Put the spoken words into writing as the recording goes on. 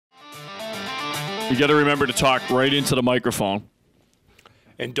You got to remember to talk right into the microphone.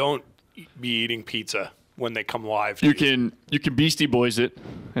 And don't be eating pizza when they come live. You can Beastie Boys it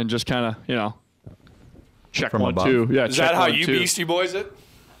and just kind of, check From 1, above? 2. Yeah, Is check that how 1, you 2. Beastie Boys it?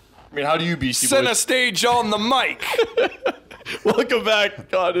 I mean, how do you Beastie Center Boys? stage on the mic. Welcome back.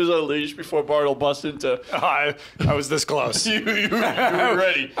 Condors Unleashed before Bartle bust into. I was this close. you were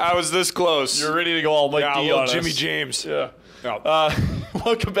ready. I was this close. You're ready to go all Mike D on us. Jimmy James. Yeah. No.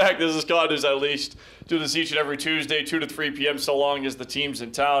 Welcome back. This is Condors Unleashed. Do this each and every Tuesday, 2 to 3 p.m. so long as the team's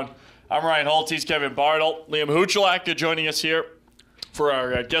in town. I'm Ryan Holt. He's Kevin Bartle. Liam Huculak joining us here for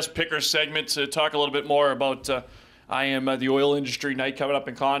our guest picker segment to talk a little bit more about the oil industry night coming up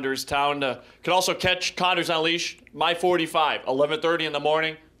in Condors town. Can also catch Condors Unleashed, My 45, 11:30 in the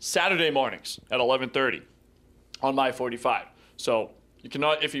morning, Saturday mornings at 11:30 on My 45. So you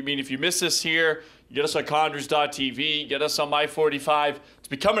cannot, if you miss this here, you get us on Condors.tv, get us on My 45. It's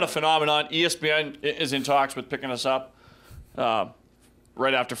becoming a phenomenon. ESPN is in talks with picking us up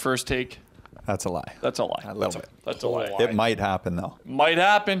right after First Take. That's a lie. That's a lie. A little bit. That's a lie. It might happen, though. Might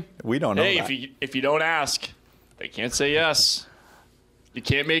happen. We don't know Hey, that. if you don't ask, they can't say yes. You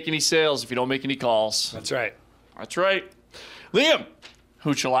can't make any sales if you don't make any calls. That's right. That's right. Liam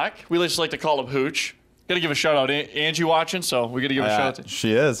Huculak. We just like to call him Hooch. Got to give a shout out. Angie watching, so we got to give a shout out to.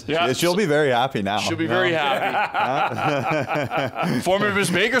 She is. Yeah. She'll be very happy now. She'll be very happy. Former Miss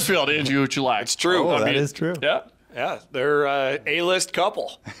Bakersfield, Angie Huculak. It's true. Oh, that is true. Yeah. Yeah, they're A-list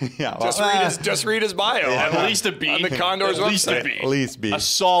couple. Yeah. Well, Just read his bio. At least a B. On the Condors At least a website. B. At least B. A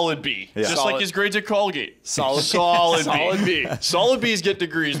solid B. Yeah. Just Solid. like his grades at Colgate. Solid. Solid B. Solid B. Solid B's get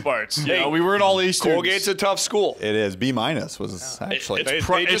degrees, Barts. You Hey, know, we weren't all A students. Colgate's a tough school. It is. B- was actually. It's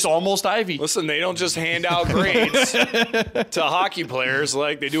They it's just- almost Ivy. Listen, they don't just hand out grades to hockey players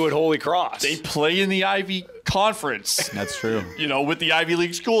like they do at Holy Cross. They play in the Ivy Conference, That's true. with the Ivy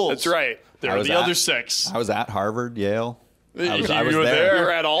League schools. That's right. There I are was the at- other 6. I was at Harvard, Yale. I was You were there.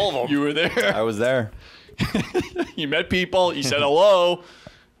 You're at all of them. You were there. I was there. You met people. You said hello.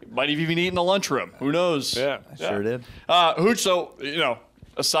 Might have even eaten in the lunchroom. Who knows? Yeah. I sure did. Hooch, so,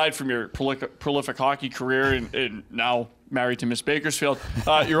 aside from your prolific hockey career and now married to Miss Bakersfield,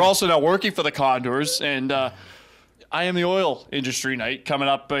 you're also now working for the Condors, and I Am the Oil Industry Night coming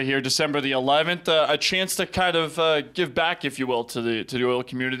up here December the 11th. A chance to kind of give back, if you will, to the oil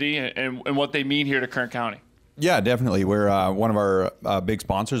community and what they mean here to Kern County. Yeah, definitely. We're one of our big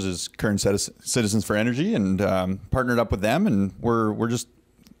sponsors is Kern Citizens for Energy, and partnered up with them, and we're just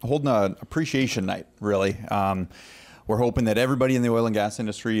holding an appreciation night. Really, we're hoping that everybody in the oil and gas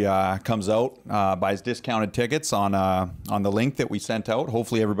industry comes out, buys discounted tickets on the link that we sent out.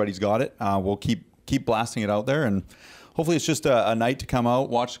 Hopefully, everybody's got it. We'll keep blasting it out there, and hopefully, it's just a night to come out,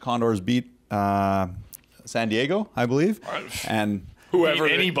 watch the Condors beat San Diego, I believe, and. Whoever.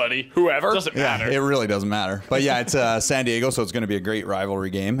 Whoever. Doesn't Yeah, matter. it really doesn't matter. But yeah, it's San Diego, so it's going to be a great rivalry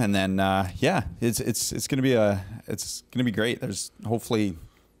game. And then it's going to be great. There's hopefully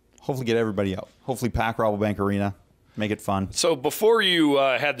get everybody out. Hopefully pack Rabobank Arena, make it fun. So before you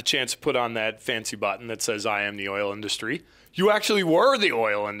had the chance to put on that fancy button that says I am the oil industry, you actually were the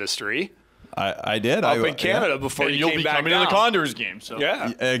oil industry I did. up in Canada before And you you'll came be back coming down. to the Condors game. So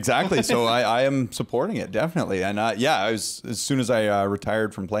Yeah. Exactly. So I am supporting it definitely. And I was, as soon as I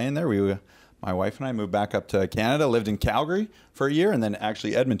retired from playing there, my wife and I moved back up to Canada, lived in Calgary for a year, and then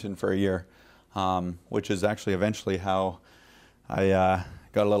actually Edmonton for a year, which is actually eventually how I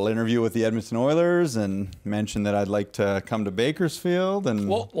got a little interview with the Edmonton Oilers and mentioned that I'd like to come to Bakersfield. And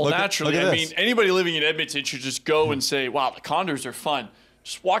Well, naturally, I mean, anybody living in Edmonton should just go and say, wow, the Condors are fun.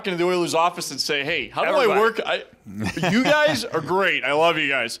 Just walk into the Oilers office and say, hey, how do Everybody. I work? You guys are great. I love you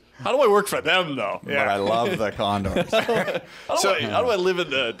guys. How do I work for them, though? but I love the Condors. How do I live in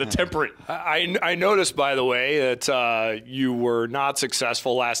the temperate? I noticed, by the way, that you were not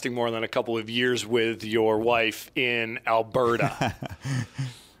successful lasting more than a couple of years with your wife in Alberta.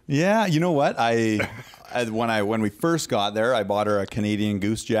 Yeah, you know what? When we first got there, I bought her a Canadian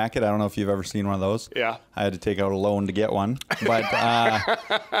Goose jacket. I don't know if you've ever seen one of those. Yeah. I had to take out a loan to get one. But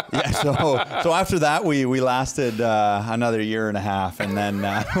yeah, so after that, we lasted another year and a half, and then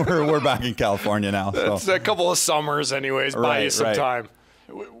we're back in California now. So It's a couple of summers, anyways. Buy you some time.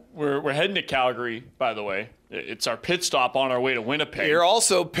 We're heading to Calgary, by the way. It's our pit stop on our way to Winnipeg. You're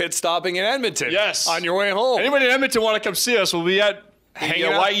also pit stopping in Edmonton. Yes. On your way home. Anybody in Edmonton want to come see us? We'll be at Hanging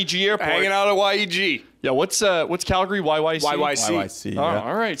the out- YEG Airport. Hanging out at YEG. Yeah, what's Calgary? YYC? YYC. Oh, Yeah.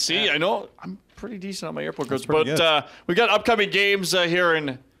 all right. See, I know I'm pretty decent on my airport codes, but pretty good. we got upcoming games here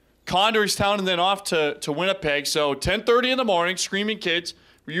in Condors Town and then off to Winnipeg. So 10:30 in the morning, Screaming Kids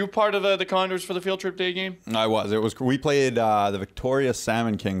you part of the Condors for the field trip day game? I was. We played the Victoria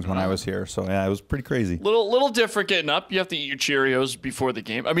Salmon Kings when I was here, so yeah, it was pretty crazy. Little different getting up. You have to eat your Cheerios before the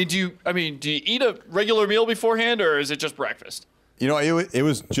game. I mean, do you eat a regular meal beforehand, or is it just breakfast? You know, it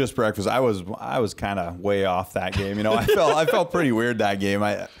was just breakfast. I was kind of way off that game. You know, I felt pretty weird that game.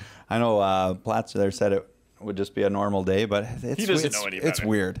 I know Platts there said it would just be a normal day, but He doesn't know any better. It's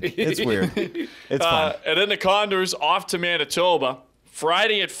weird. It's weird. It's fun. And then the Condors off to Manitoba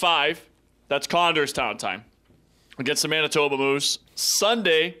Friday at 5. That's Condors Town time against the Manitoba Moose.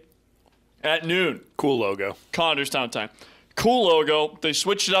 Sunday at noon. Cool logo. Condors Town time. Cool logo. They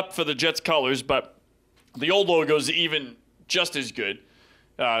switched it up for the Jets colors, but the old logo is even just as good.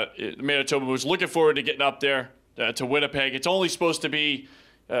 Manitoba Moose looking forward to getting up there to Winnipeg. It's only supposed to be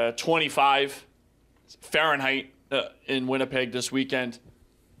 25 Fahrenheit in Winnipeg this weekend.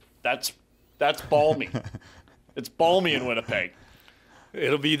 That's balmy. It's balmy in Winnipeg.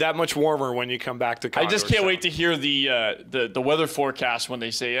 It'll be that much warmer when you come back to Condor. I just can't wait to hear the weather forecast when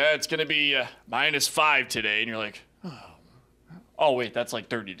they say it's going to be -5 today, and you're like, oh wait, that's like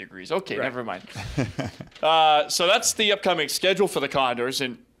 30 degrees. Okay, right. Never mind. So that's the upcoming schedule for the Condors,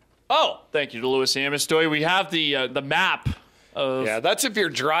 and thank you to Louis Amistoy. We have the map. That's if you're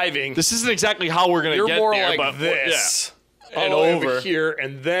driving. This isn't exactly how we're going to get there. You're more like but, this. Yeah. And over here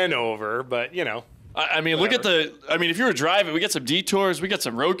and then over, but you know. I mean, look at if you were driving, we get some detours, we got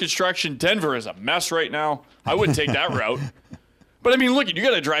some road construction. Denver is a mess right now. I wouldn't take that route. But I mean, look, you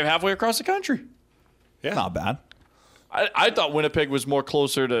got to drive halfway across the country. Yeah, not bad. I thought Winnipeg was more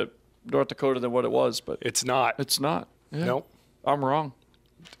closer to North Dakota than what it was, but it's not. It's not. Yeah. Nope. I'm wrong.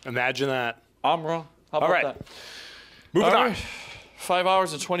 Imagine that. I'm wrong. How about that? Moving on. 5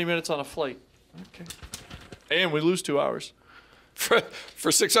 hours and 20 minutes on a flight. Okay. And we lose 2 hours. For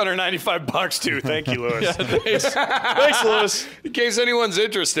 $695 too. Thank you, Louis. Yeah, thanks, Louis. In case anyone's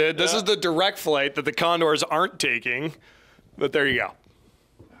interested, this is the direct flight that the Condors aren't taking. But there you go.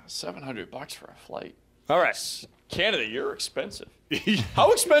 $700 for a flight. All right. Canada, you're expensive.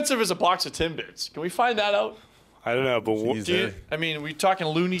 How expensive is a box of Timbits? Can we find that out? I don't know, but are we talking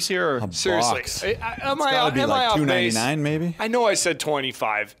loonies here? Or? Seriously, am I off base? $2.99 maybe. I know I said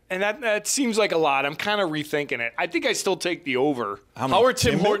 25, and that seems like a lot. I'm kind of rethinking it. I think I still take the over. How are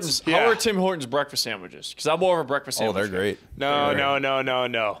Tim Hortons? How are Tim Hortons breakfast sandwiches? Because I'm more of a breakfast sandwich. Oh, they're great. No.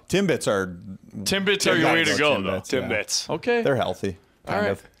 Timbits are your way to go, though. Timbits. Yeah. Okay. They're healthy. Kind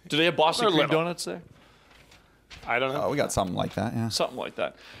of. Do they have Boston cream donuts there? I don't know. We got something like that, yeah. Something like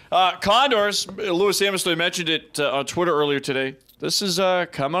that. Condors, Louis Amistoy mentioned it on Twitter earlier today. This is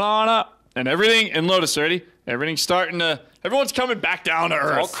coming on up. And everything, and notice already, everything's starting to, everyone's coming back down to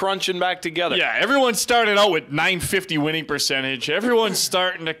earth. All crunching back together. Yeah, everyone started out with .950 winning percentage. Everyone's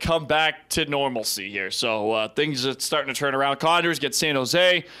starting to come back to normalcy here. So things are starting to turn around. Condors get San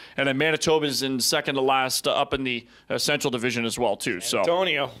Jose, and then Manitoba's in second to last up in the Central Division as well, too. San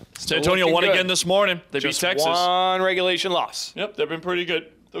Antonio won again this morning. They beat Texas. One regulation loss. Yep, they've been pretty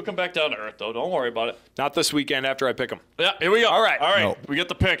good. They'll come back down to earth, though. Don't worry about it. Not this weekend after I pick them. Yeah, here we go. All right. Nope. We get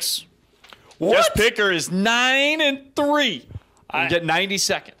the picks. What? Guest picker is 9-3. You get 90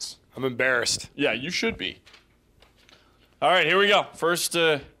 seconds. I'm embarrassed. Yeah, you should be. All right, here we go. First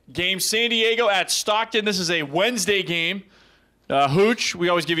game, San Diego at Stockton. This is a Wednesday game. Hooch, we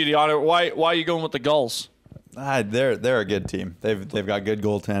always give you the honor. Why are you going with the Gulls? They're a good team. They've got good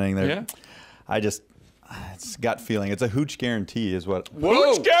goaltending. It's gut feeling. It's a Hooch guarantee, is what.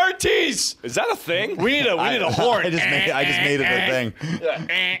 Whoa. Hooch guarantees. Is that a thing? We need a horn. I just made it a thing.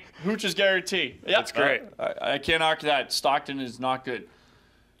 Yeah. Hooch's guarantee. Yeah, that's great. I can't argue that. Stockton is not good.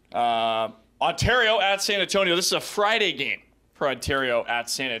 Ontario at San Antonio. This is a Friday game for Ontario at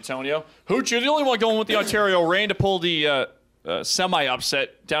San Antonio. Hooch, you're the only one going with the Ontario Reign to pull the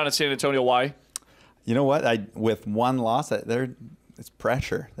semi-upset down at San Antonio. Why? You know what? With one loss, it's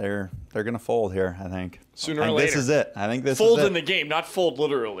pressure. They're going to fold here, I think. Sooner or later. This is it. I think this fold is it. In the game, not fold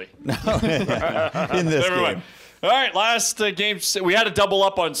literally. No, in this game. All right, last game. We had to double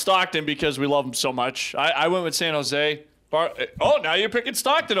up on Stockton because we love them so much. I went with San Jose. Now you're picking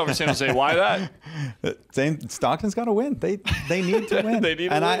Stockton over San Jose. Why that? Stockton's got to win. They need to win. They need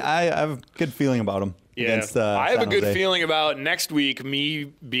to win. I have a good feeling about them. Yeah, against, I have San a good Jose. feeling about next week me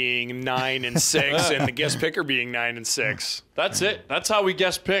being 9-6 and the guest picker being 9-6. That's it. That's how we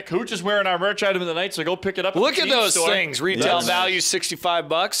guest pick. Hooch is wearing our merch item of the night, so go pick it up. Look at those store. things. Retail value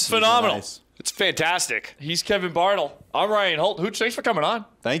 $65. Phenomenal. Nice. It's fantastic. He's Kevin Bartle. I'm Ryan Holt. Hooch, thanks for coming on.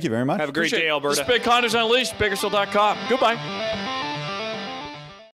 Thank you very much. Have a great day, Alberta. This has been Condors Unleashed, Bakersfield.com. Goodbye.